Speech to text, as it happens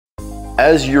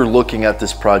As you're looking at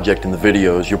this project in the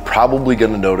videos, you're probably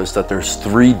going to notice that there's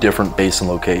 3 different basin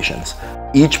locations.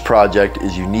 Each project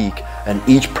is unique and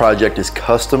each project is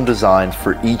custom designed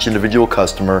for each individual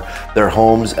customer, their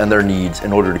homes and their needs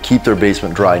in order to keep their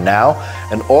basement dry now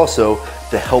and also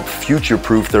to help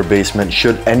future-proof their basement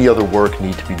should any other work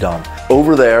need to be done.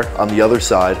 Over there on the other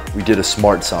side, we did a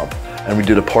smart sump and we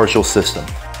did a partial system.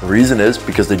 The reason is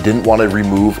because they didn't want to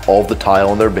remove all of the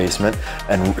tile in their basement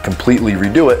and completely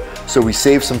redo it. So we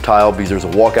saved some tile because there's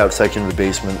a walkout section of the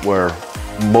basement where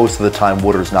most of the time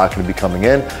water is not going to be coming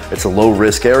in. It's a low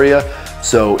risk area,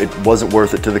 so it wasn't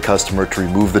worth it to the customer to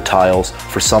remove the tiles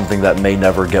for something that may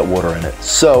never get water in it.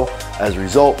 So as a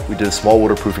result, we did a small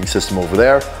waterproofing system over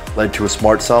there, led to a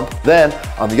smart sump. Then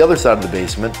on the other side of the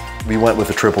basement, we went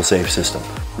with a triple safe system.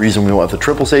 The reason we went with the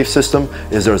triple safe system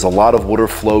is there's a lot of water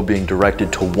flow being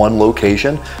directed to one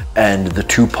location, and the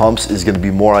 2 pumps is going to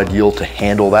be more ideal to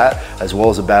handle that, as well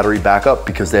as a battery backup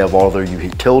because they have all their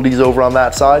utilities over on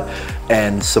that side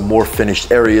and some more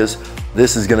finished areas.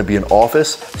 This is going to be an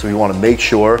office, so we want to make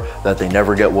sure that they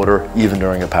never get water even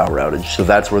during a power outage. So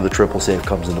that's where the triple safe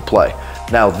comes into play.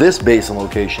 Now this basin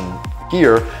location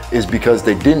here is because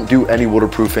they didn't do any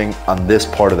waterproofing on this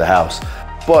part of the house.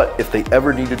 But if they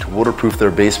ever needed to waterproof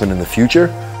their basement in the future,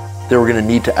 they were going to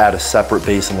need to add a separate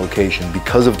basin location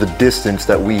because of the distance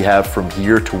that we have from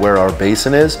here to where our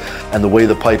basin is and the way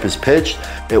the pipe is pitched.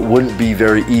 It wouldn't be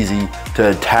very easy to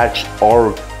attach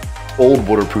our old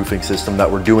waterproofing system that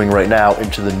we're doing right now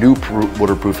into the new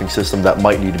waterproofing system that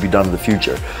might need to be done in the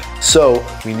future. So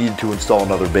we needed to install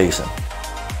another basin.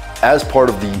 As part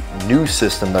of the new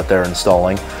system that they're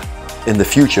installing in the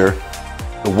future,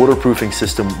 the waterproofing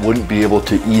system wouldn't be able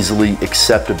to easily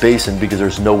accept a basin because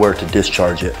there's nowhere to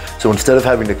discharge it. So instead of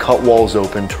having to cut walls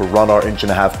open to run our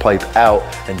 1.5-inch pipe out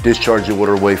and discharge the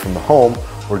water away from the home,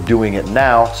 we're doing it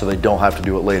now so they don't have to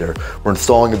do it later. We're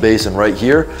installing a basin right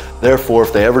here. Therefore,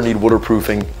 if they ever need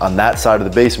waterproofing on that side of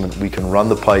the basement, we can run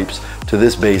the pipes to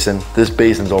this basin. This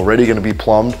basin's already going to be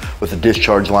plumbed with a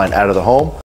discharge line out of the home.